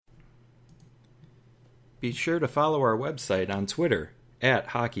Be sure to follow our website on Twitter at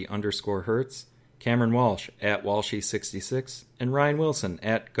hockey_hurts, Cameron Walsh at Walshy66, and Ryan Wilson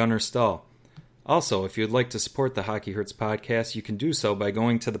at Gunner Stull. Also, if you'd like to support the Hockey Hurts podcast, you can do so by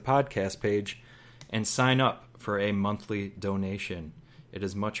going to the podcast page and sign up for a monthly donation. It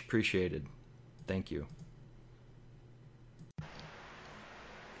is much appreciated. Thank you.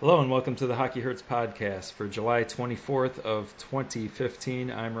 Hello and welcome to the Hockey Hurts podcast for July 24th of 2015.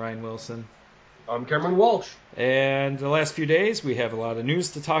 I'm Ryan Wilson. I'm Cameron Walsh. And the last few days, we have a lot of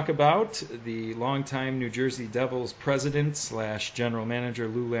news to talk about. The longtime New Jersey Devils president / general manager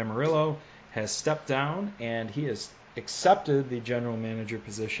Lou Lamoriello has stepped down, and he has accepted the general manager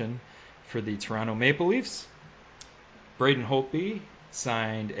position for the Toronto Maple Leafs. Braden Holtby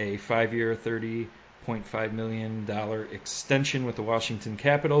signed a 5-year, $30.5 million extension with the Washington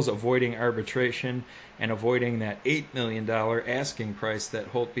Capitals, avoiding arbitration and avoiding that $8 million asking price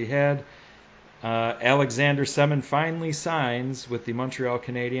that Holtby had. Alexander Semin finally signs with the Montreal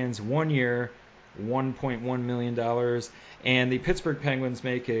Canadiens, 1 year, $1.1 million, and the Pittsburgh Penguins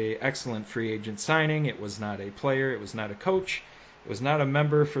make an excellent free agent signing. It was not a player, it was not a coach, it was not a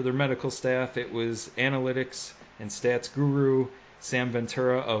member for their medical staff, it was analytics and stats guru Sam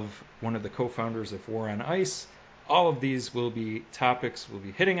Ventura, of one of the co-founders of War on Ice. All of these will be topics we'll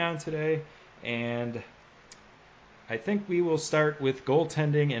be hitting on today, and I think we will start with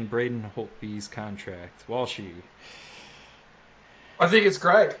goaltending and Braden Holtby's contract. Walshy. I think it's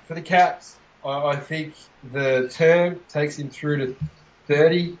great for the Caps. I think the term takes him through to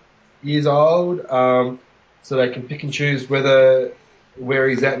 30 years old, so they can pick and choose where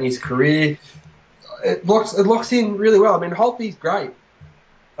he's at in his career. It locks in really well. I mean, Holtby's great.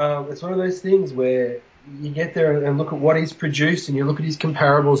 It's one of those things where you get there and look at what he's produced, and you look at his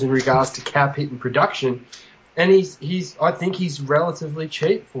comparables in regards to cap hit and production, and I think he's relatively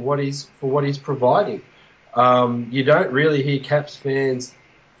cheap for what he's providing. You don't really hear Caps fans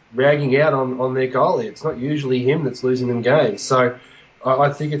ragging out on their goalie. It's not usually him that's losing them games. So I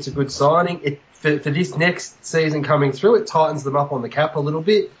think it's a good signing. For this next season coming through, it tightens them up on the cap a little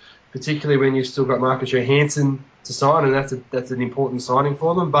bit, particularly when you've still got Marcus Johansson to sign, and that's an important signing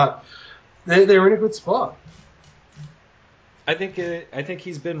for them. But they're in a good spot. I think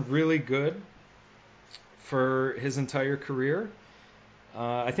he's been really good for his entire career.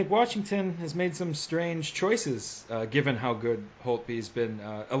 I think Washington has made some strange choices, given how good Holtby's been,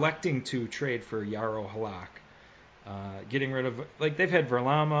 electing to trade for Jaro Halak. Getting rid of, they've had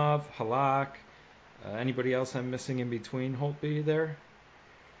Varlamov, Halak, anybody else I'm missing in between Holtby there?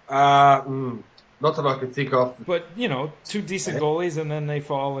 Not that I can think of. But, two decent goalies, and then they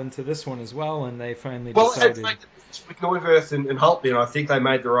fall into this one as well, and they finally decided. Well, with Neuwirth and Holtby, and I think they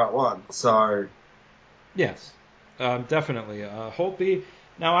made the right one, so. Yes. Definitely. Holtby,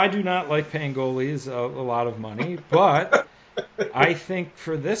 now I do not like paying goalies a lot of money, but I think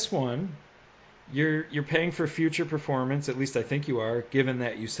for this one, you're paying for future performance, at least I think you are, given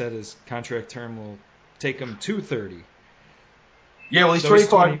that you said his contract term will take him to 30. Yeah, well, he's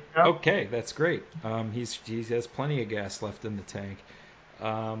 25. Okay, that's great. He has plenty of gas left in the tank.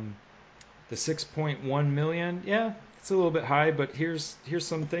 The $6.1 million, yeah, it's a little bit high, but here's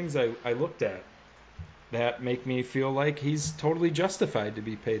some things I looked at that make me feel like he's totally justified to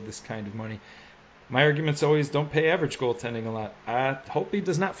be paid this kind of money. My argument's always don't pay average goaltending a lot. Holtby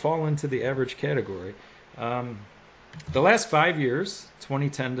does not fall into the average category. The last 5 years,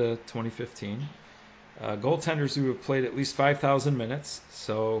 2010 to 2015, goaltenders who have played at least 5,000 minutes,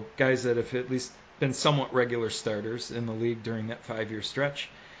 so guys that have at least been somewhat regular starters in the league during that 5-year stretch.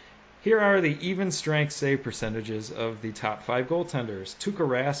 Here are the even strength save percentages of the top 5 goaltenders. Tuukka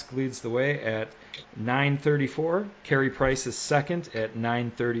Rask leads the way at .934. Carey Price is second at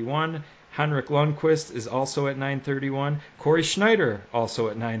 .931. Henrik Lundqvist is also at .931. Corey Schneider also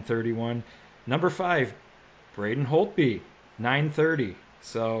at .931. Number 5, Braden Holtby, .930.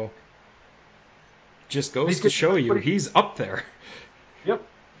 So just goes to show you he's up there. Yep,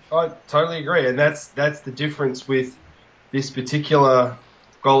 I totally agree, and that's the difference with this particular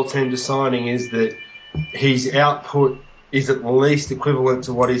goaltender signing, is that his output is at least equivalent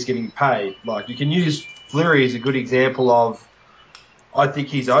to what he's getting paid. Like, you can use Fleury as a good example of, I think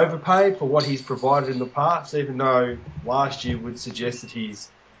he's overpaid for what he's provided in the past, even though last year would suggest that he's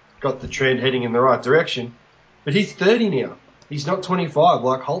got the trend heading in the right direction. But he's 30 now. He's not 25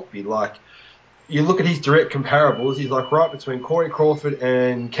 like Holtby. Like, you look at his direct comparables, he's like right between Corey Crawford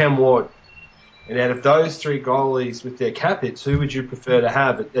and Cam Ward. And out of those 3 goalies with their cap hits, who would you prefer to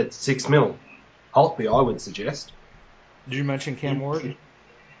have at $6 million? Holtby, I would suggest. Did you mention Cam Ward?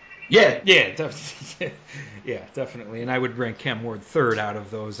 Yeah. Yeah, definitely. And I would rank Cam Ward third out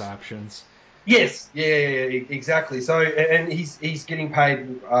of those options. Yes, yeah, exactly. So, and he's getting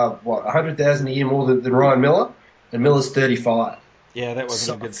paid what 100,000 a year more than Ryan Miller, and Miller's 35. Yeah, that wasn't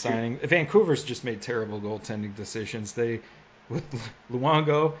So a good signing. Vancouver's just made terrible goaltending decisions. They with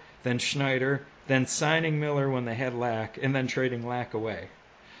Luongo, then Schneider, then signing Miller when they had Lack, and then trading Lack away.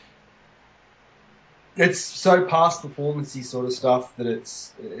 it's so past performancey sort of stuff that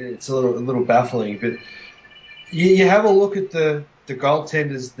it's a little baffling. But you have a look at the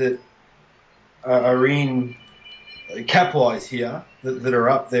goaltenders that are in cap wise here that are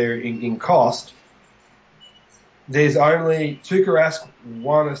up there in cost. There's only Tuukka Rask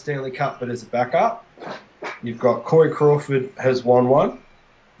won a Stanley Cup, but as a backup. You've got Corey Crawford has won one.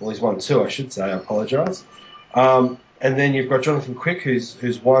 Well, he's won two, I should say. I apologise. And then you've got Jonathan Quick,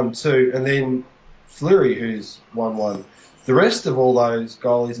 who's won two, and then Fleury, who's won one. The rest of all those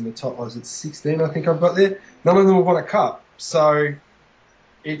goalies in the top, was it 16? I think I've got there. None of them have won a cup. So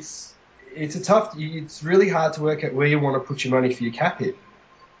it's a tough. It's really hard to work out where you want to put your money for your cap hit.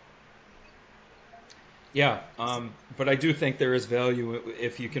 Yeah, but I do think there is value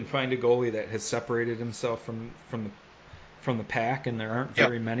if you can find a goalie that has separated himself from the pack, and there aren't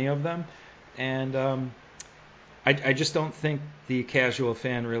very many of them. And I just don't think the casual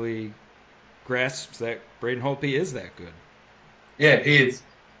fan really grasps that Braden Holtby is that good. Yeah, he is.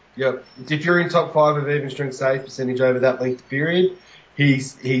 Yep. If you're in top five of even strength save percentage over that length of period,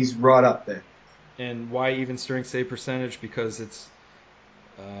 he's right up there. And why even strength save percentage? Because it's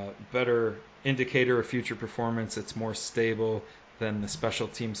better indicator of future performance. It's more stable than the special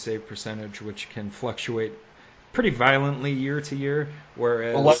team save percentage, which can fluctuate pretty violently year to year.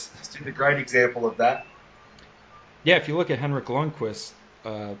 Whereas, well, let's do the great example of that. Yeah, if you look at Henrik Lundqvist,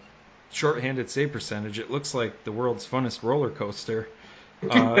 shorthanded save percentage, it looks like the world's funnest roller coaster.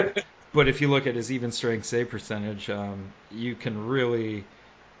 But if you look at his even strength save percentage, you can really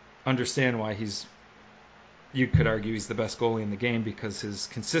understand why you could argue he's the best goalie in the game, because his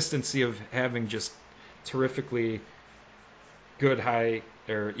consistency of having just terrifically good high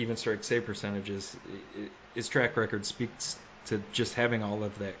or even strike save percentages, his track record speaks to just having all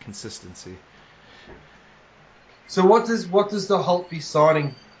of that consistency. So what does the Holtby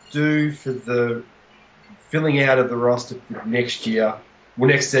signing do for the filling out of the roster for next year, well,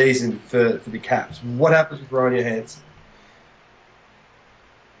 next season for the Caps? What happens with Ryan Johansson?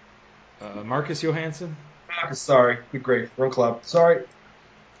 Marcus Johansson? Sorry, good grief, wrong club. Sorry.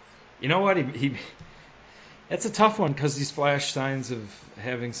 You know what? He that's a tough one because he's flashed signs of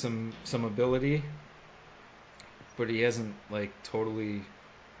having some ability, but he hasn't like totally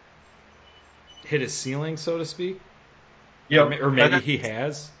hit his ceiling, so to speak. Yeah, or maybe he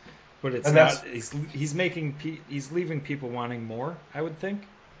has, but it's not. He's leaving people wanting more, I would think.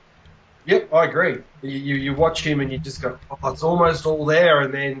 Yep, I agree. You watch him and you just go, oh, it's almost all there,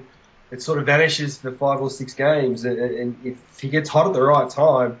 and then it sort of vanishes for 5 or 6 games. And if he gets hot at the right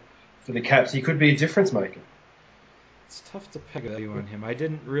time for the Caps, he could be a difference maker. It's tough to peg value on him. I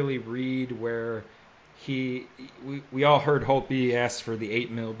didn't really read where we all heard Holtby ask for the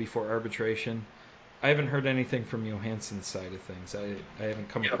 $8 million before arbitration. I haven't heard anything from Johansson's side of things. I haven't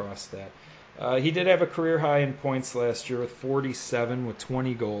come across that. He did have a career high in points last year with 47 with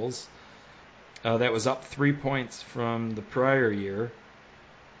 20 goals. That was up 3 points from the prior year.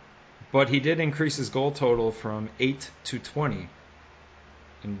 But he did increase his goal total from 8 to 20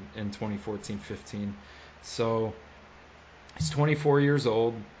 in 2014-15. So he's 24 years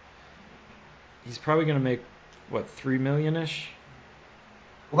old. He's probably going to make, $3 million-ish?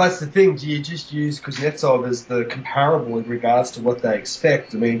 Well, that's the thing. Do you just use Kuznetsov as the comparable in regards to what they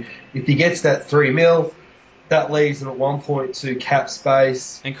expect? I mean, if he gets that $3 million, that leaves him at 1.2 cap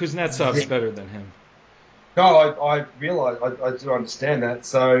space. And Kuznetsov's better than him. No, I realise, I do understand that.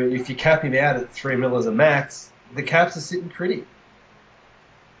 So if you cap him out at $3 million as a max, the Caps are sitting pretty.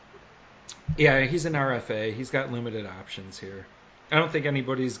 Yeah, he's an RFA. He's got limited options here. I don't think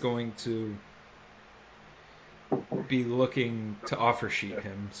anybody's going to be looking to offer sheet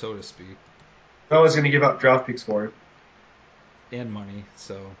him, so to speak. No one's going to give up draft picks for him. And money,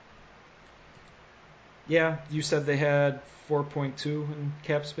 so. Yeah, you said they had 4.2 in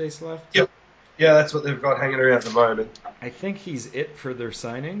cap space left? Yep. Yeah, that's what they've got hanging around at the moment. I think he's it for their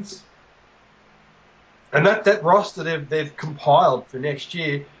signings. And that roster they've compiled for next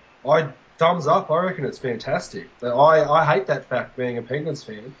year, thumbs up. I reckon it's fantastic. I hate that fact, being a Penguins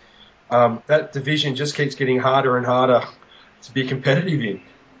fan. That division just keeps getting harder and harder to be competitive in.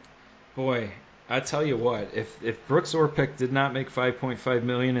 Boy, I tell you what, if Brooks Orpik did not make $5.5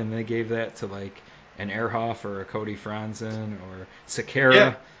 million and they gave that to like an Ehrhoff or a Cody Franzen or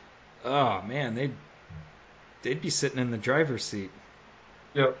Sekera, oh man, they'd be sitting in the driver's seat.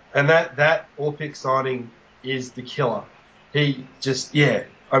 Yeah, and that Orpik signing is the killer. He just, yeah.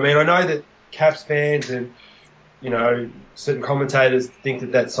 I mean, I know that Caps fans and certain commentators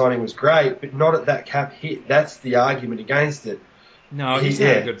think that signing was great, but not at that cap hit. That's the argument against it. No, he's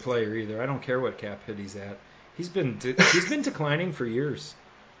not a good player either. I don't care what cap hit he's at. He's been declining for years.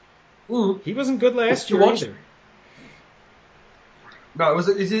 He wasn't good last year either. No, was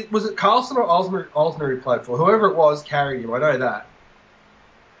it Carlson or Osner he played for? Whoever it was carried him. I know that.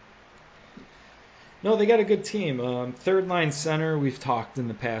 No, they got a good team. Third line center, we've talked in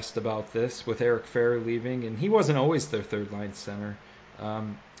the past about this with Eric Fehr leaving, and he wasn't always their third line center.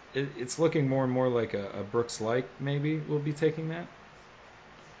 It's looking more and more like a Brooks Laich maybe will be taking that.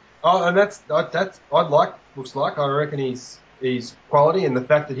 Oh, and that's I'd like Brooks Laich. I reckon he's quality, and the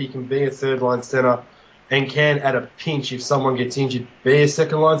fact that he can be a third line center and can at a pinch if someone gets injured be a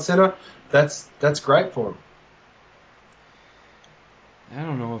second line center. That's great for him. I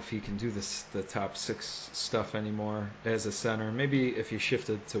don't know if he can do the top six stuff anymore as a center. Maybe if he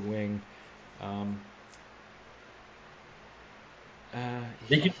shifted to wing.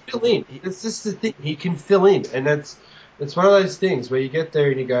 He can fill in. It's just the thing. He can fill in, and it's one of those things where you get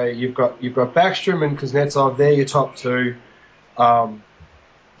there and you go, you've got Backstrom and Kuznetsov. They're your top two.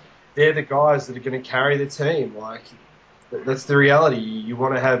 They're the guys that are going to carry the team. Like that's the reality. You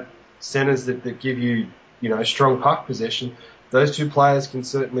want to have centers that give you strong puck possession. Those two players can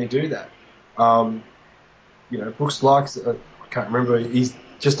certainly do that. Brooks Laich's, I can't remember, he's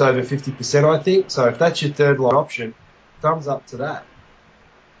just over 50%, I think. So if that's your third line option, thumbs up to that.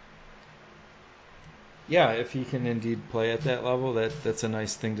 Yeah, if he can indeed play at that level, that's a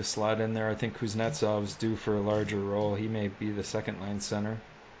nice thing to slot in there. I think Kuznetsov's due for a larger role. He may be the second line center.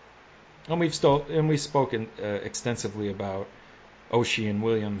 And we've spoken extensively about Oshie and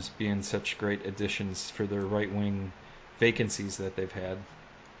Williams being such great additions for their right wing vacancies that they've had.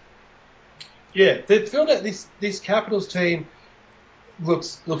 Yeah, they've filled out this Capitals team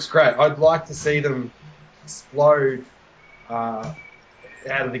looks great. I'd like to see them explode out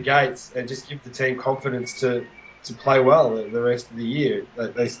of the gates and just give the team confidence to play well the rest of the year.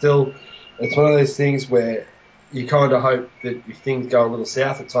 It's one of those things where you kind of hope that if things go a little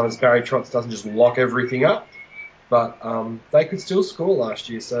south at times, Barry Trotz doesn't just lock everything up. But they could still score last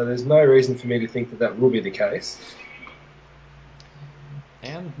year, so there's no reason for me to think that will be the case.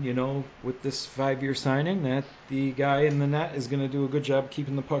 And, with this 5-year signing, that the guy in the net is going to do a good job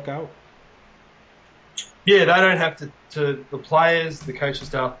keeping the puck out. Yeah, they don't have to the players, the coaching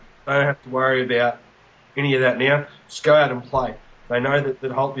staff, they don't have to worry about any of that now. Just go out and play. They know that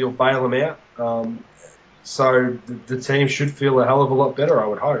Holtby will bail them out. So the team should feel a hell of a lot better, I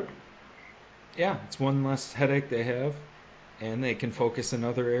would hope. Yeah, it's one less headache they have, and they can focus in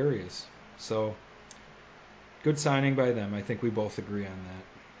other areas. So, good signing by them. I think we both agree on that.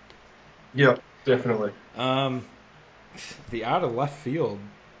 Yeah, definitely. The out of left field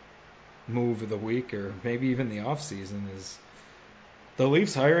move of the week, or maybe even the offseason, is the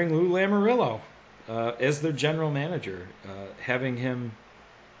Leafs hiring Lou Lamoriello as their general manager. Having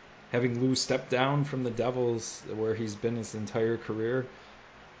Lou step down from the Devils, where he's been his entire career,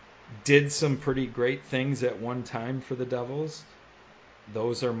 did some pretty great things at one time for the Devils.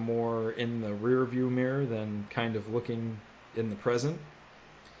 Those are more in the rearview mirror than kind of looking in the present.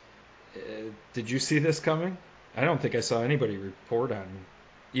 Did you see this coming? I don't think I saw anybody report on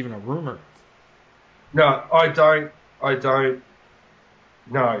even a rumor. No, I don't.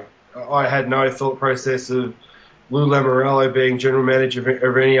 No. I had no thought process of Lou Lamoriello being general manager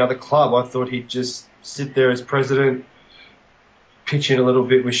of any other club. I thought he'd just sit there as president, pitch in a little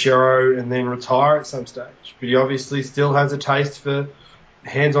bit with Shero, and then retire at some stage. But he obviously still has a taste for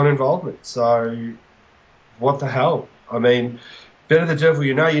hands-on involvement. So, what the hell? I mean, better the devil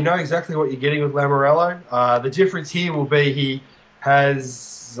you know. You know exactly what you're getting with Lamoriello. The difference here will be he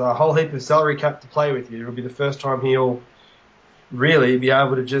has a whole heap of salary cap to play with. It'll be the first time he'll really be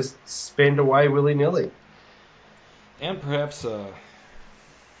able to just spend away willy-nilly. And perhaps, a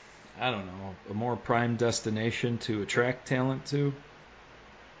more prime destination to attract talent to?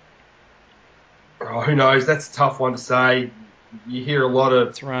 Oh, who knows? That's a tough one to say. You hear a lot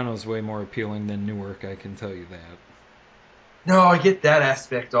of... Toronto's way more appealing than Newark, I can tell you that. No, I get that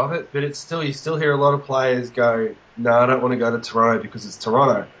aspect of it, but you still hear a lot of players go, no, I don't want to go to Toronto because it's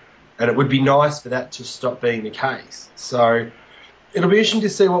Toronto. And it would be nice for that to stop being the case. So it'll be interesting to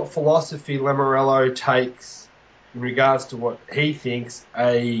see what philosophy Lamoriello takes in regards to what he thinks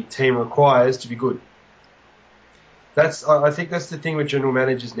a team requires to be good. I think that's the thing with general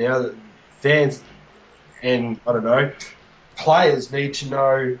managers now, that fans and, players need to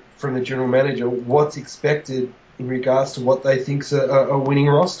know from the general manager what's expected in regards to what they think's a winning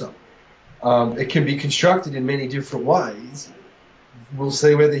roster. It can be constructed in many different ways. We'll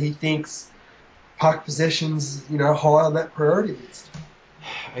see whether he thinks puck possession's high on that priority list.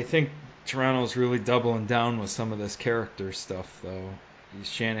 I think Toronto's really doubling down with some of this character stuff, though.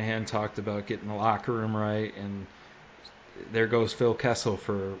 Shanahan talked about getting the locker room right, and there goes Phil Kessel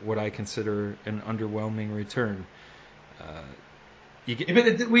for what I consider an underwhelming return.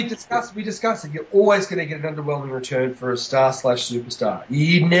 We discussed that you're always going to get an underwhelming return for a star/superstar.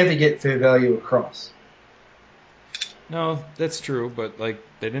 You never get fair value across. No, that's true, but they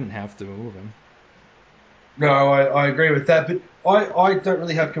didn't have to move him. No, I agree with that, but I don't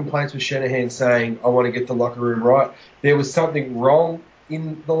really have complaints with Shanahan saying I want to get the locker room right. There was something wrong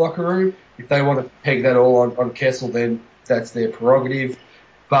in the locker room. If they want to peg that all on Kessel, then that's their prerogative.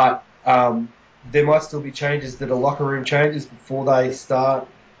 But there might still be changes that are locker room changes before they start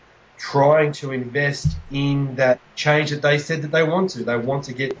trying to invest in that change that they said that they want to. They want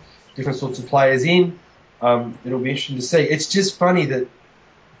to get different sorts of players in. It'll be interesting to see. It's just funny that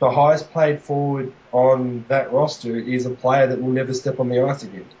the highest paid forward on that roster is a player that will never step on the ice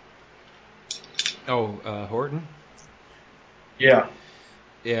again. Oh, Horton? Yeah.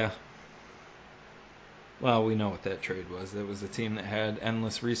 Yeah. Well, we know what that trade was. It was a team that had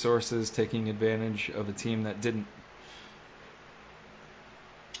endless resources taking advantage of a team that didn't.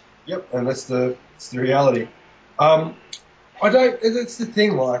 Yep, and that's the reality. That's the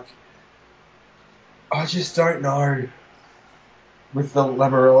thing, I just don't know with the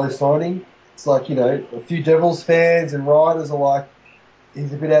Lamoriello signing. It's a few Devils fans and writers are like,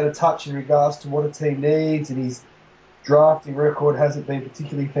 he's a bit out of touch in regards to what a team needs, and his drafting record hasn't been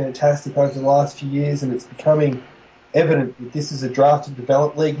particularly fantastic over the last few years, and it's becoming evident that this is a draft and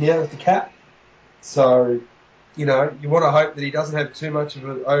develop league now with the cap. So, you want to hope that he doesn't have too much of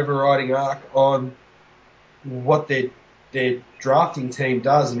an overriding arc on what their drafting team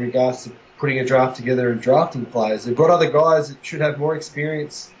does in regards to putting a draft together and drafting players. They've got other guys that should have more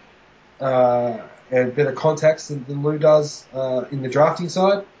experience and better contacts than Lou does in the drafting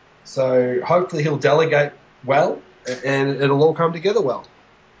side. So hopefully he'll delegate well and it'll all come together well.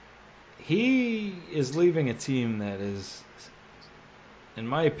 He is leaving a team that is, in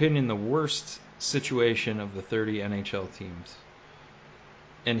my opinion, the worst situation of the 30 NHL teams.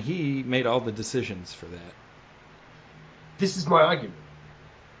 And he made all the decisions for that. This is my argument.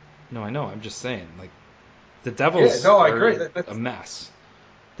 No, I know. I'm just saying. The Devils I agree. are a mess.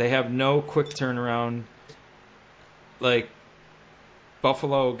 They have no quick turnaround.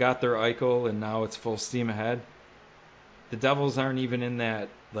 Buffalo got their Eichel, and now it's full steam ahead. The Devils aren't even in that,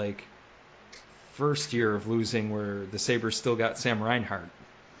 first year of losing where the Sabres still got Sam Reinhart.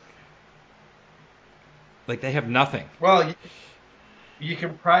 They have nothing. Well, you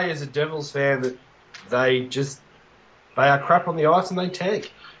can pray as a Devils fan that they are crap on the ice and they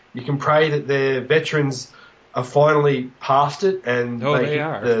tank. You can pray that their veterans are finally past it and they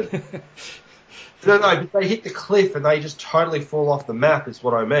are. But they hit the cliff and they just totally fall off the map is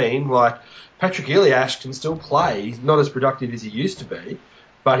what I mean. Patrick Elias can still play. He's not as productive as he used to be,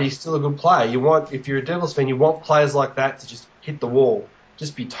 but he's still a good player. If you're a Devils fan, you want players like that to just hit the wall,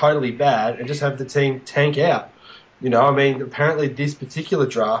 just be totally bad and just have the team tank out. Apparently this particular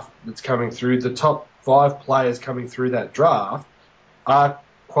draft that's coming through, the top 5 players coming through that draft are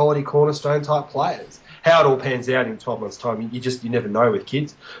quality cornerstone type players. How it all pans out in 12 months' time, you never know with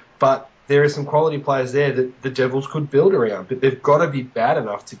kids. But there are some quality players there that the Devils could build around, but they've got to be bad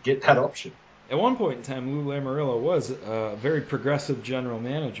enough to get that option. At one point in time, Lou Lamoriello was a very progressive general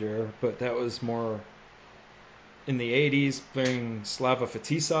manager, but that was more in the 80s, bringing Slava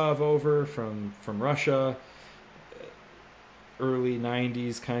Fetisov over from Russia, early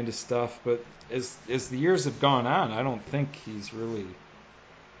 90s kind of stuff. But as the years have gone on, I don't think he's really...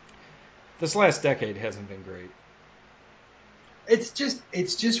 This last decade hasn't been great. It's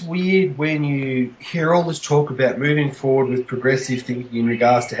just weird when you hear all this talk about moving forward with progressive thinking in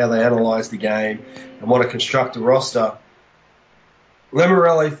regards to how they analyse the game and want to construct a roster.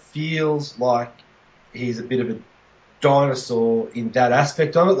 Lamoriello feels like he's a bit of a dinosaur in that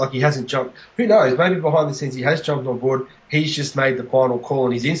aspect of it. He hasn't jumped. Who knows? Maybe behind the scenes he has jumped on board. He's just made the final call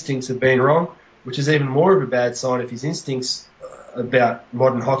and his instincts have been wrong, which is even more of a bad sign if his instincts about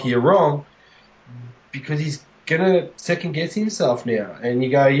modern hockey are wrong, because he's going to second guess himself now. And you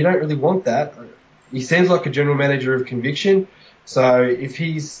don't really want that. He seems like a general manager of conviction. So if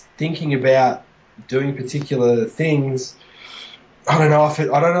he's thinking about doing particular things, I don't know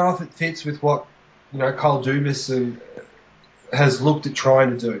if it fits with what Kyle Dubas has looked at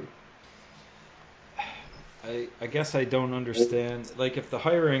trying to do. I guess I don't understand. Like, if the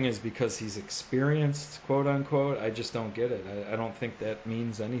hiring is because he's experienced, quote unquote, I just don't get it. I don't think that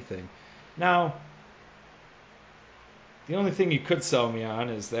means anything. Now, the only thing you could sell me on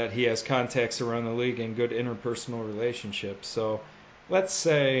is that he has contacts around the league and good interpersonal relationships. So let's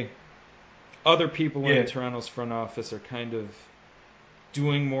say other people in Toronto's front office are kind of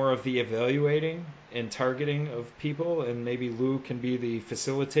doing more of the evaluating and targeting of people, and maybe Lou can be the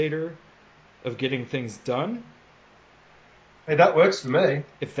facilitator of getting things done. Hey, that works for me.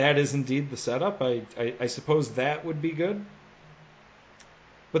 If that is indeed the setup, I suppose that would be good.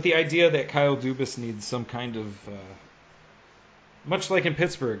 But the idea that Kyle Dubas needs some kind of, much like in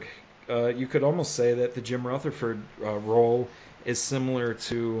Pittsburgh, you could almost say that the Jim Rutherford role is similar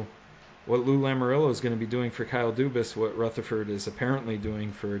to what Lou Lamoriello is going to be doing for Kyle Dubas, what Rutherford is apparently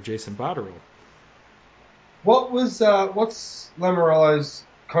doing for Jason Botterill. What's Lamoriello's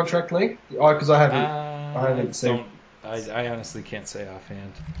contract length? Oh, because I haven't seen. I honestly can't say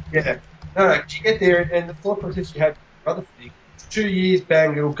offhand. Yeah, no. You get there, and the thought process you have Rutherford, 2 years,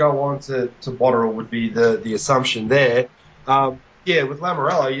 bang, it'll go on to Botterill would be the assumption there. With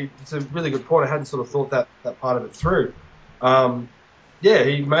Lamoriello, it's a really good point. I hadn't sort of thought that part of it through.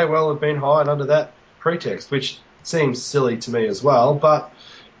 He may well have been hired under that pretext, which seems silly to me as well, but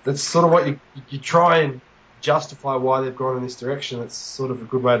that's sort of what you try and justify why they've gone in this direction. That's sort of a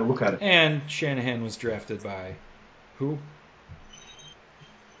good way to look at it. And Shanahan was drafted by who?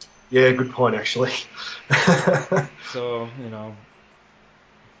 Yeah, good point, actually. So,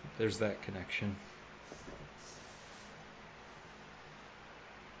 there's that connection.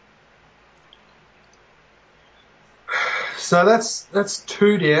 So that's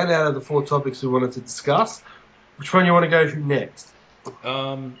 2 down out of the 4 topics we wanted to discuss. Which one you want to go to next?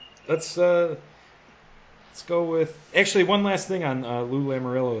 Let's go with actually one last thing on Lou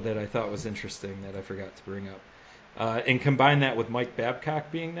Lamoriello that I thought was interesting that I forgot to bring up, and combine that with Mike Babcock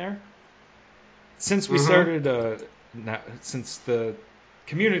being there. Since we started, since the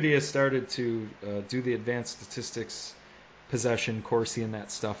community has started to do the advanced statistics, possession, Corsi, and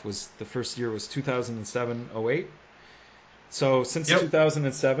that stuff, was the first year was 2007-08. So since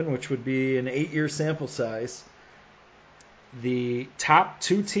 2007, which would be an 8-year sample size, the top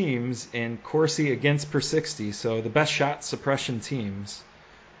 2 teams in Corsi against per 60, so the best shot suppression teams,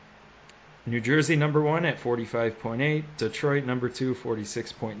 New Jersey number 1 at 45.8, Detroit number 2,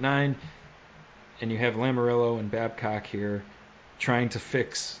 46.9, and you have Lamoriello and Babcock here trying to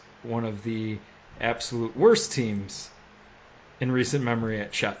fix one of the absolute worst teams in recent memory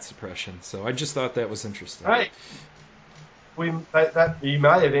at shot suppression. So I just thought that was interesting. Right. You may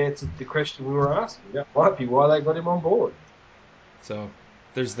have answered the question we were asking. That might be why they got him on board. So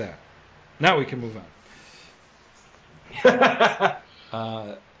there's that. Now we can move on.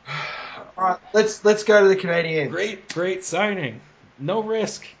 All right, let's go to the Canadiens. Great signing. No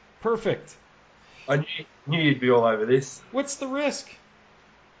risk. Perfect. I knew you'd be all over this. What's the risk?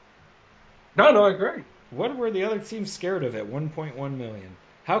 No, I agree. What were the other teams scared of at $1.1 million?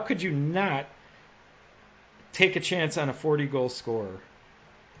 How could you not take a chance on a 40-goal scorer,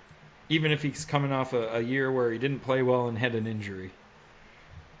 even if he's coming off a year where he didn't play well and had an injury?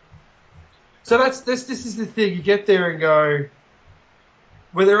 So this is the thing. You get there and go,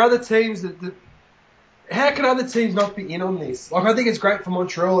 were there other teams that how can other teams not be in on this? Like, I think it's great for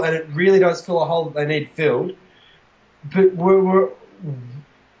Montreal, and it really does fill a hole that they need filled. But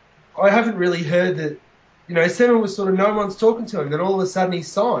I haven't really heard that, Seven was sort of no one's talking to him. Then all of a sudden he's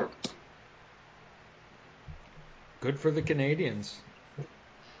signed. Good for the Canadiens.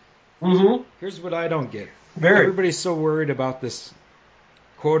 Mm-hmm. Here's what I don't get. Everybody's so worried about this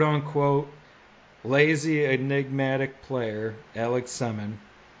quote-unquote lazy, enigmatic player, Alex Semin,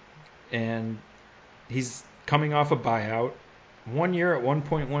 and he's coming off a buyout. 1 year at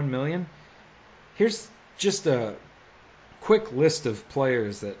 $1.1 million. Here's just a quick list of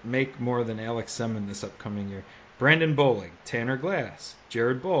players that make more than Alex Semin this upcoming year. Brandon Bollig, Tanner Glass,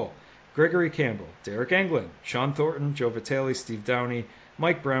 Jared Bull, Gregory Campbell, Derek Englund, Sean Thornton, Joe Vitale, Steve Downey,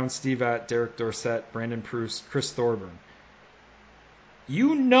 Mike Brown, Steve Ott, Derek Dorsett, Brandon Pruce, Chris Thorburn.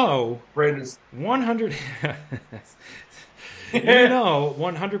 Brandon's 100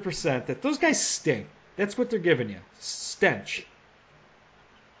 100% that those guys stink. That's what they're giving you. Stench.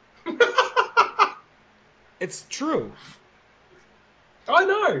 It's true. I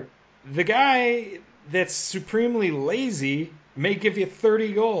know. The guy that's supremely lazy may give you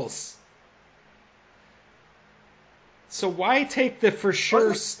 30 goals. So why take the for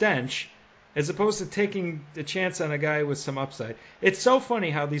sure stench as opposed to taking a chance on a guy with some upside? It's so funny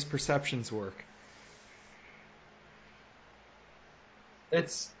how these perceptions work.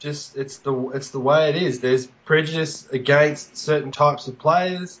 it's the way it is. There's prejudice against certain types of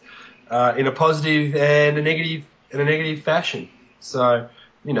players in a positive and a negative fashion. So,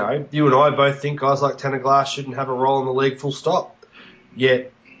 you know, you and I both think guys like Tanner Glass shouldn't have a role in the league, full stop.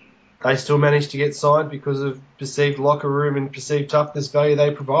 Yet they still manage to get signed because of perceived locker room and perceived toughness value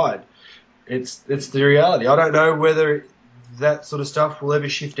they provide. It's the reality. I don't know whether that sort of stuff will ever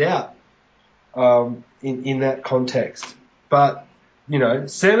shift out in that context. But, you know,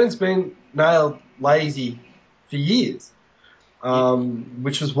 Salmon's been nailed lazy for years,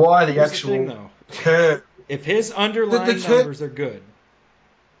 which was why the actual term... If his underlying numbers are good,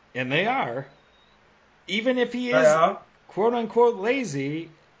 and they are, even if he is quote-unquote lazy,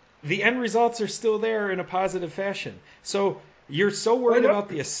 the end results are still there in a positive fashion. So you're so worried about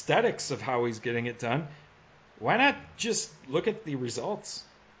the aesthetics of how he's getting it done. Why not just look at the results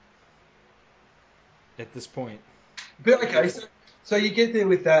at this point? But okay, so you get there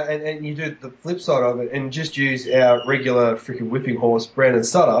with that, and you do the flip side of it, and just use our regular freaking whipping horse, Brandon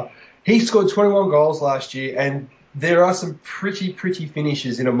Sutter. He scored 21 goals last year, and there are some pretty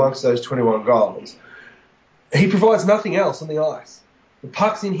finishes in amongst those 21 goals. He provides nothing else on the ice. The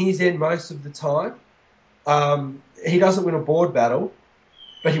puck's in his end most of the time. He doesn't win a board battle,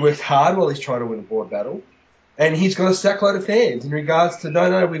 but he works hard while he's trying to win a board battle. And he's got a sackload of fans in regards to,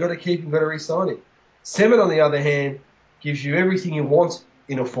 no, we've got to keep him, we've got to re-sign him. Semin, on the other hand, gives you everything you want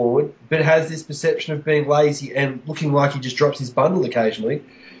in a forward, but has this perception of being lazy and looking like he just drops his bundle occasionally,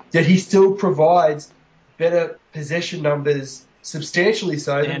 yet he still provides better possession numbers, substantially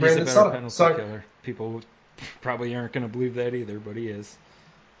so, than Brandon Sutter. So killer. People probably aren't going to believe that either, but he is.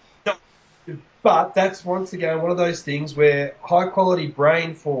 But that's, once again, one of those things where high-quality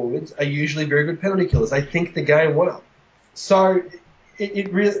brain forwards are usually very good penalty killers. They think the game well. So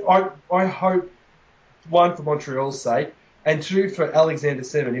it really, I hope, one, for Montreal's sake, and two, for Alexander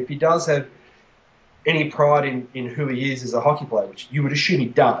Semin, if he does have any pride in who he is as a hockey player, which you would assume he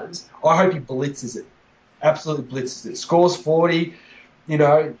does, I hope he blitzes it. Absolutely blitzes it. Scores 40, you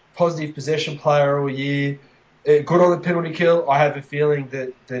know, positive possession player all year. Good on the penalty kill. I have a feeling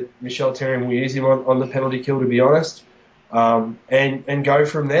that Michel Therrien will use him on the penalty kill, to be honest, and go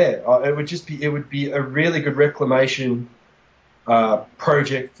from there. It would be a really good reclamation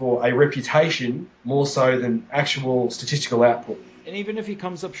project for a reputation, more so than actual statistical output. And even if he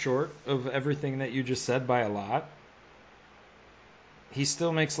comes up short of everything that you just said by a lot, he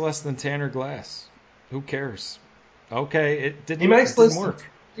still makes less than Tanner Glass. Who cares? Okay, it didn't work.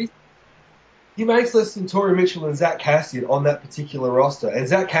 He makes less than Torrey Mitchell and Zach Cassian on that particular roster, and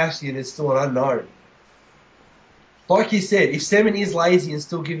Zach Cassian is still an unknown. Like you said, if Semin is lazy and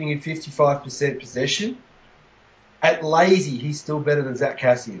still giving you 55% possession, at lazy, he's still better than Zach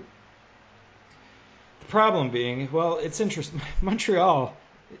Cassian. The problem being, well, it's interesting. Montreal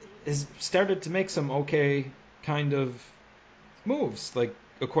has started to make some okay kind of moves, like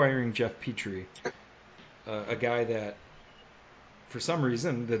acquiring Jeff Petrie, a guy that, for some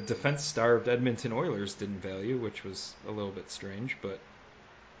reason, the defense-starved Edmonton Oilers didn't value, which was a little bit strange.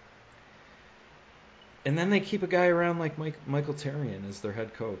 And then they keep a guy around like Michael Therrien as their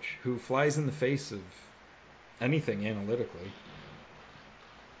head coach, who flies in the face of anything analytically.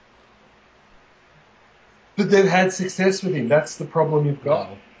 But they've had success with him. That's the problem you've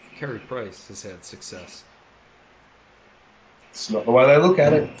got. No, Carey Price has had success. It's not the way they look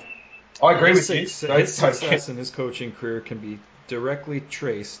at it. I agree with you. His success in his coaching career can be directly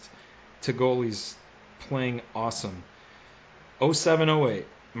traced to goalies playing awesome. 07-08,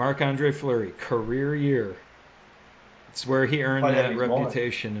 Marc-Andre Fleury, career year. It's where he earned that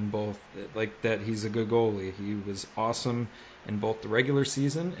reputation in both, like that he's a good goalie. He was awesome in both the regular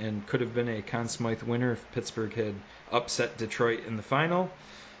season and could have been a Conn Smythe winner if Pittsburgh had upset Detroit in the final.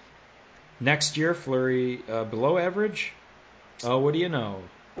 Next year, Fleury below average. Oh, what do you know?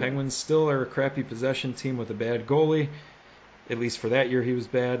 Penguins still are a crappy possession team with a bad goalie. At least for that year, he was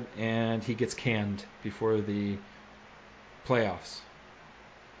bad, and he gets canned before the playoffs.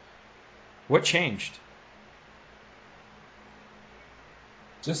 What changed?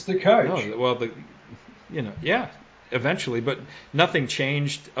 Just the coach. No, well, eventually, but nothing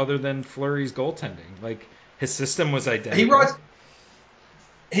changed other than Fleury's goaltending. Like, his system was identical.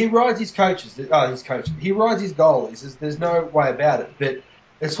 He rides his coaches. He rides his goalies. There's no way about it. But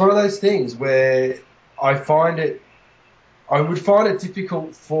it's one of those things where I would find it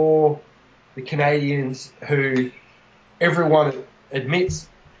difficult for the Canadians, who everyone admits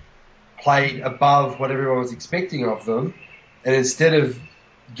played above what everyone was expecting of them, and instead of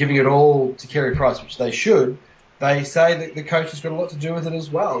giving it all to Carey Price, which they should, they say that the coach has got a lot to do with it as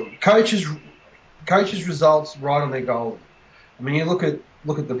well. Coaches results ride on their goalie. I mean, you look at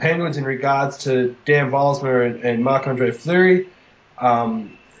the Penguins in regards to Dan Bylsma and Marc-Andre Fleury.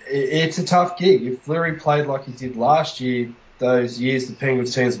 It's a tough gig. If Fleury played like he did last year, those years the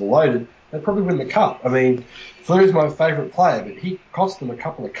Penguins teams were loaded, they'd probably win the cup. I mean, Fleury's my favourite player, but he cost them a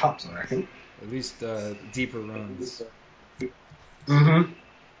couple of cups, I reckon. At least deeper runs. Mm-hmm.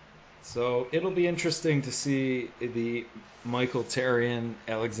 So it'll be interesting to see the Michael Therrien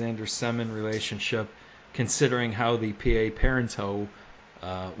Alexander Semin relationship, considering how the PA Parenteau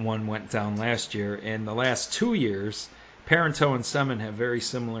one went down last year. In the last 2 years, Parenteau and Semin have very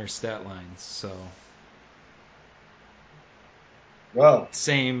similar stat lines. So, Well,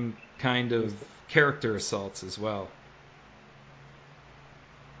 same kind of character assaults as well.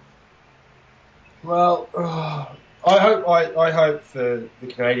 Well, I hope for the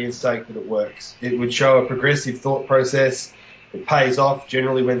Canadians' sake that it works. It would show a progressive thought process. It pays off.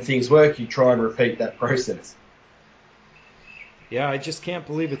 Generally, when things work, you try and repeat that process. Yeah, I just can't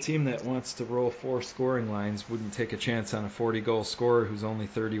believe a team that wants to roll 4 scoring lines wouldn't take a chance on a 40-goal scorer who's only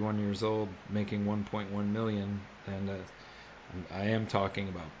 31 years old, making $1.1 million. And I am talking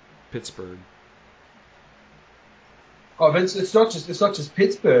about Pittsburgh. Oh, but it's not just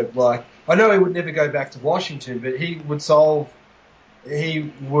Pittsburgh. Like, I know he would never go back to Washington, but he would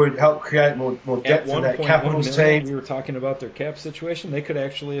help create more depth in that Capitals team. We were talking about their cap situation. They could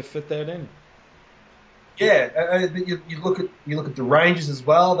actually have fit that in. Yeah, but you look at the Rangers as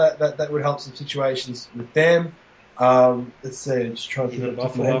well. That would help some situations with them. Let's see, I'm just trying to think of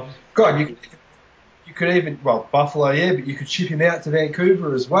Buffalo. God, you could even Buffalo, yeah, but you could ship him out to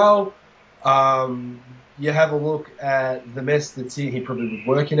Vancouver as well. You have a look at the mess that's here. He probably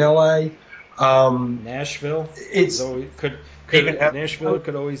would work in LA. Nashville. Nashville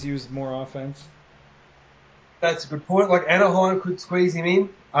could always use more offense. That's a good point. Like Anaheim could squeeze him in.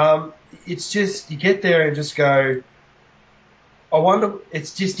 It's just you get there and just go. I wonder.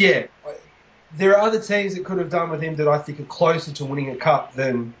 It's just There are other teams that could have done with him that I think are closer to winning a cup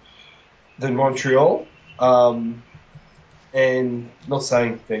than Montreal. And not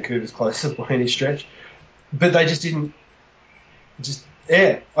saying Vancouver's closer by any stretch, but they just didn't.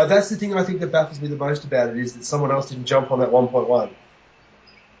 That's the thing I think that baffles me the most about it is that someone else didn't jump on that 1.1.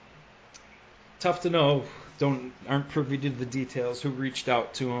 Tough to know. Aren't privy to the details. Who reached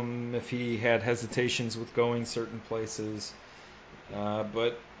out to him? If he had hesitations with going certain places. But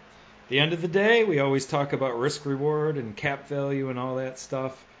at the end of the day, we always talk about risk reward and cap value and all that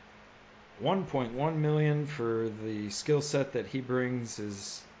stuff. $1.1 million for the skill set that he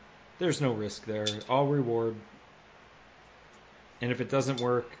brings there's no risk there. All reward. And if it doesn't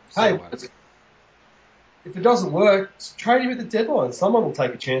work, so what? If it doesn't work, trade him at the deadline. Someone will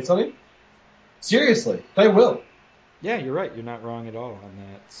take a chance on him. Seriously, they will. Yeah, you're right. You're not wrong at all on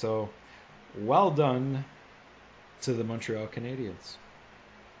that. So, well done to the Montreal Canadiens.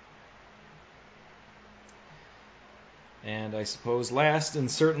 And I suppose last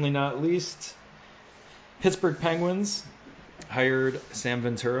and certainly not least, Pittsburgh Penguins hired Sam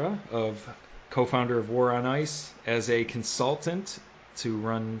Ventura, co-founder of War on Ice, as a consultant to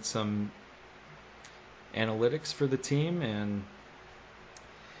run some analytics for the team. And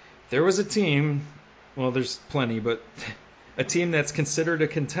there was a team, well, there's plenty, but a team that's considered a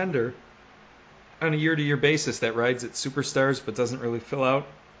contender on a year-to-year basis that rides its superstars but doesn't really fill out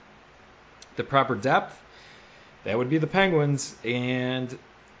the proper depth. That would be the Penguins, and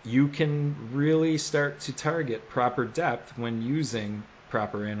you can really start to target proper depth when using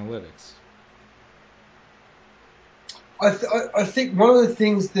proper analytics. I think one of the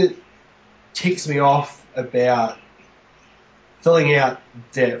things that ticks me off about filling out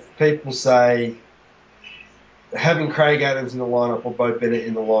depth, people say having Craig Adams in the lineup or Bo Bennett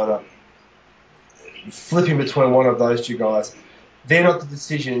in the lineup, flipping between one of those two guys, they're not the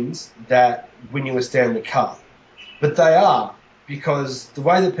decisions that win you a Stanley Cup. But they are, because the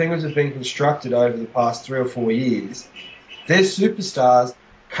way the Penguins have been constructed over the past 3 or 4 years, their superstars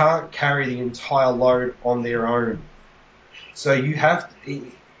can't carry the entire load on their own. So you have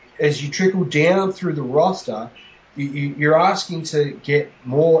to, as you trickle down through the roster, you're asking to get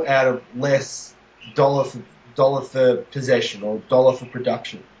more out of less dollar for possession or dollar for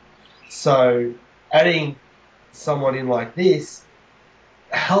production. So adding someone in like this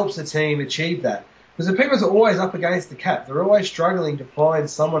helps the team achieve that. Because the Penguins are always up against the cap. They're always struggling to find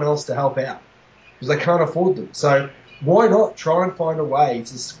someone else to help out because they can't afford them. So why not try and find a way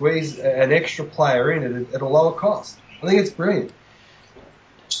to squeeze an extra player in at a lower cost? I think it's brilliant.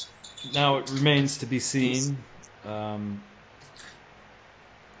 Now it remains to be seen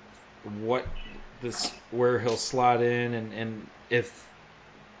where he'll slot in and if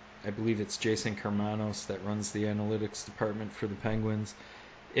I believe it's Jason Karmanos that runs the analytics department for the Penguins.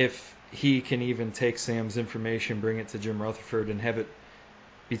 If he can even take Sam's information, bring it to Jim Rutherford, and have it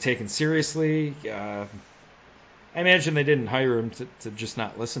be taken seriously, I imagine they didn't hire him to just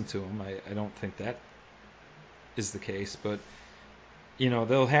not listen to him. I don't think that is the case, but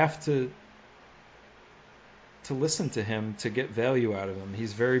they'll have to listen to him to get value out of him.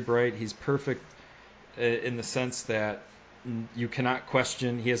 He's very bright. He's perfect in the sense that you cannot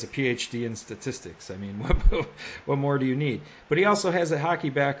question. He has a PhD in statistics. I mean, what more do you need? But he also has a hockey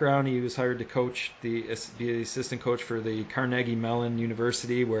background. He was hired to be the assistant coach for the Carnegie Mellon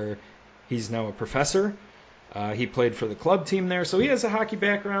University, where he's now a professor. He played for the club team there, so he has a hockey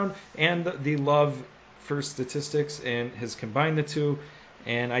background and the love for statistics, and has combined the two.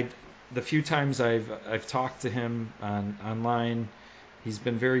 And the few times I've talked to him online, he's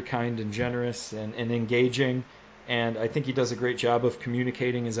been very kind and generous and engaging. And I think he does a great job of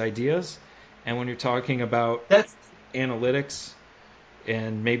communicating his ideas. And when you're talking about analytics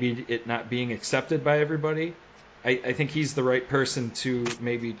and maybe it not being accepted by everybody, I think he's the right person to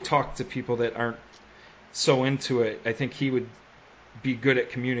maybe talk to people that aren't so into it. I think he would be good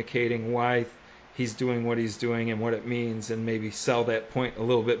at communicating why he's doing what he's doing and what it means, and maybe sell that point a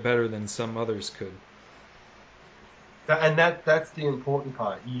little bit better than some others could. And that's the important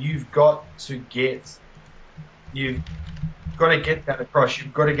part. You've got to get that across.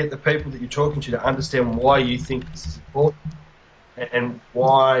 You've got to get the people that you're talking to understand why you think this is important and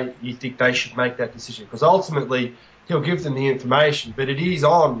why you think they should make that decision. Because ultimately, he'll give them the information, but it is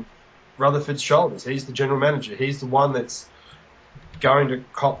on Rutherford's shoulders. He's the general manager. He's the one that's going to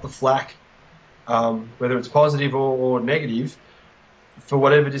cop the flack, whether it's positive or negative, for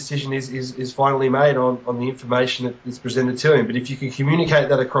whatever decision is finally made on the information that is presented to him. But if you can communicate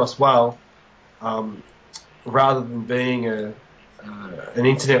that across well, rather than being an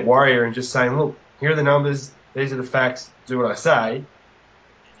internet warrior and just saying, look, here are the numbers, these are the facts, do what I say,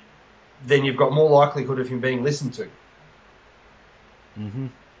 then you've got more likelihood of him being listened to. Mm-hmm.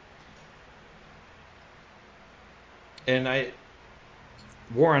 And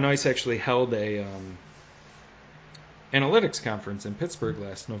War on Ice actually held a analytics conference in Pittsburgh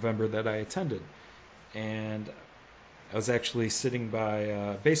last November that I attended. And I was actually sitting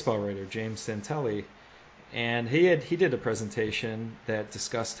by baseball writer James Santelli, and he did a presentation that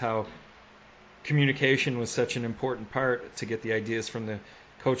discussed how communication was such an important part to get the ideas from the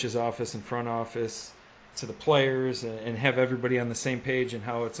coach's office and front office to the players, and have everybody on the same page, and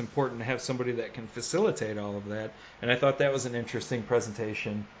how it's important to have somebody that can facilitate all of that. And I thought that was an interesting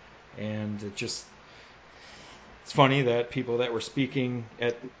presentation, and it's funny that people that were speaking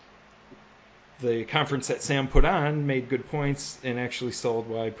at the conference that Sam put on made good points and actually sold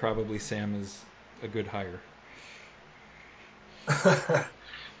why probably Sam is a good hire.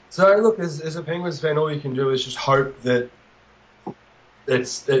 So look, as a Penguins fan, all you can do is just hope that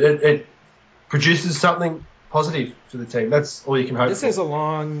it produces something positive for the team. That's all you can hope. This has a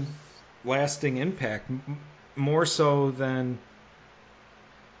long-lasting impact, more so than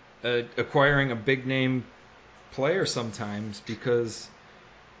acquiring a big-name player sometimes, because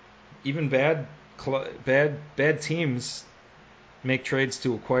even bad teams make trades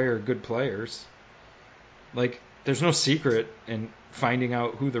to acquire good players. Like, there's no secret in finding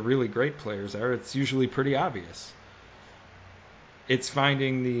out who the really great players are. It's usually pretty obvious. It's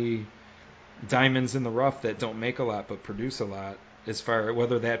finding the diamonds in the rough that don't make a lot but produce a lot, as far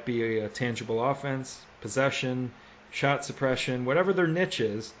whether that be a tangible offense, possession, shot suppression, whatever their niche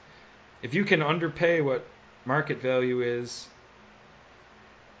is. If you can underpay what market value is,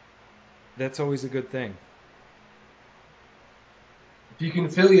 that's always a good thing. If you can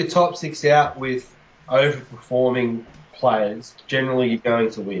fill your top six out with overperforming players, generally you're going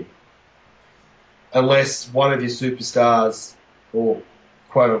to win. Unless one of your superstars or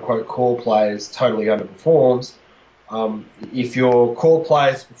quote-unquote core players totally underperforms. If your core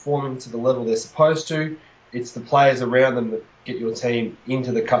players performing to the level they're supposed to, it's the players around them that get your team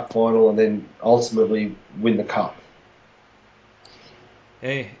into the cup final and then ultimately win the cup.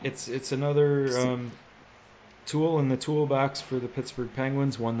 Hey, it's another tool in the toolbox for the Pittsburgh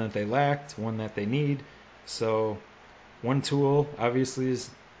Penguins, one that they lacked, one that they need. So one tool obviously is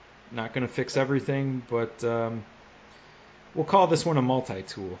not going to fix everything, but we'll call this one a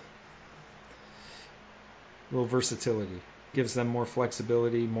multi-tool. A little versatility. Gives them more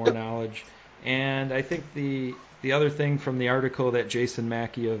flexibility, more knowledge. And I think the other thing from the article that Jason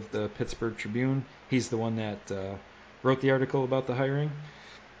Mackey of the Pittsburgh Tribune, he's the one that wrote the article about the hiring,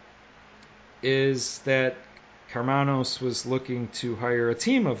 is that Karmanos was looking to hire a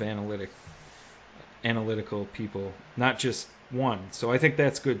team of analytical people, not just won. So I think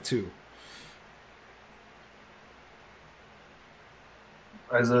that's good too.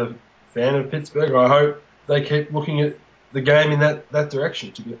 As a fan of Pittsburgh, I hope they keep looking at the game in that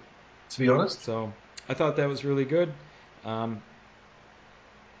direction, to be honest. So I thought that was really good.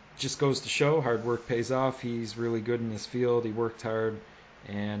 Just goes to show hard work pays off. He's really good in his field. He worked hard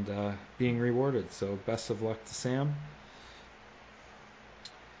and being rewarded. So best of luck to Sam.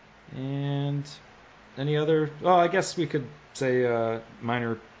 And any other, well, I guess we could say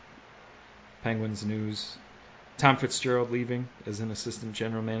minor Penguins news. Tom Fitzgerald leaving as an assistant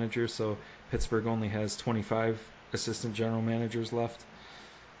general manager, so Pittsburgh only has 25 assistant general managers left.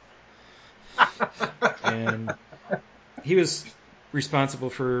 And he was responsible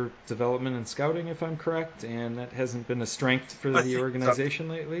for development and scouting, if I'm correct, and that hasn't been a strength for the organization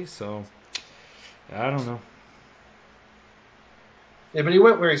lately, so I don't know. Yeah, but he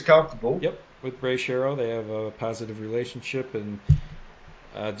went where he's comfortable. Yep, with Ray Shero, they have a positive relationship, and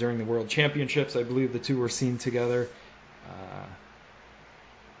during the World Championships, I believe the two were seen together.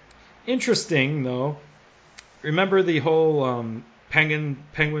 Interesting, though. Remember the whole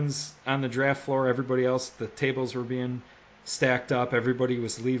Penguins on the draft floor? Everybody else, the tables were being stacked up. Everybody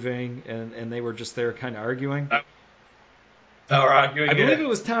was leaving, and they were just there kind of arguing. They were arguing. I believe it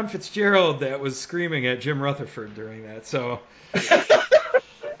was Tom Fitzgerald that was screaming at Jim Rutherford during that. So.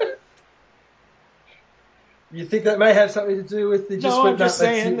 You think that may have something to do with the just no, went I'm just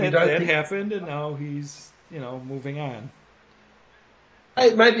saying that think... happened, and now he's, moving on.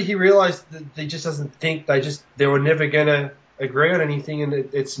 Hey, maybe he realised that he just doesn't think they were never going to agree on anything, and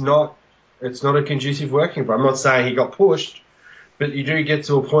it's not a conducive working environment. I'm not saying he got pushed, but you do get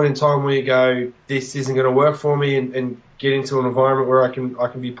to a point in time where you go, this isn't going to work for me, and get into an environment where I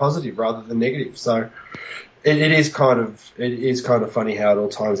can be positive rather than negative. So it is kind of funny how it all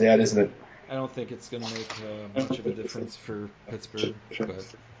times out, isn't it? I don't think it's going to make much of a difference for Pittsburgh,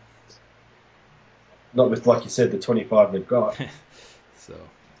 but not with, like you said, the 25 they've got. So,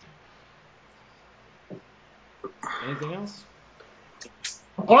 anything else?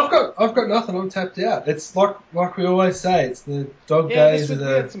 I've got nothing. I'm tapped out. It's like we always say. It's the dog days. We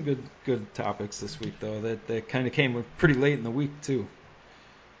had some good topics this week, though. That kind of came pretty late in the week too.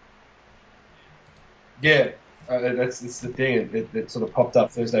 Yeah. That's the thing. It sort of popped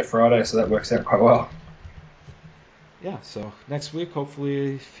up Thursday, Friday, so that works out quite well. Yeah, so next week,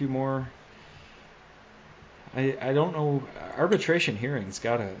 hopefully a few more. I don't know. Arbitration hearings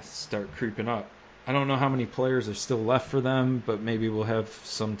got to start creeping up. I don't know how many players are still left for them, but maybe we'll have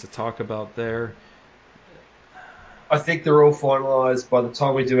some to talk about there. I think they're all finalised. By the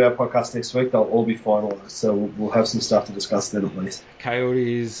time we do our podcast next week, they'll all be finalised. So we'll have some stuff to discuss then at least.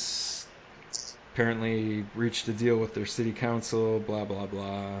 Coyotes apparently reached a deal with their city council, blah, blah,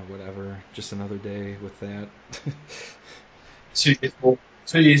 blah, whatever. Just another day with that. 2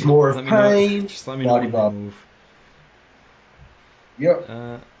 years more of pain. Just let me know when they move. Yep.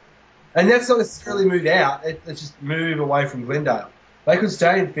 And that's not necessarily move out. It's just move away from Glendale. They could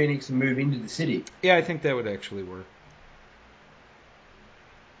stay in Phoenix and move into the city. Yeah, I think that would actually work.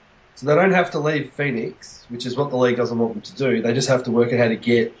 So they don't have to leave Phoenix, which is what the league doesn't want them to do. They just have to work out how to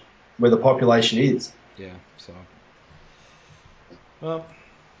get where the population is. Yeah, so. Well,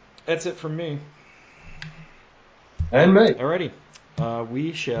 that's it from me. And me. Alrighty.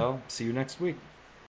 We shall see you next week.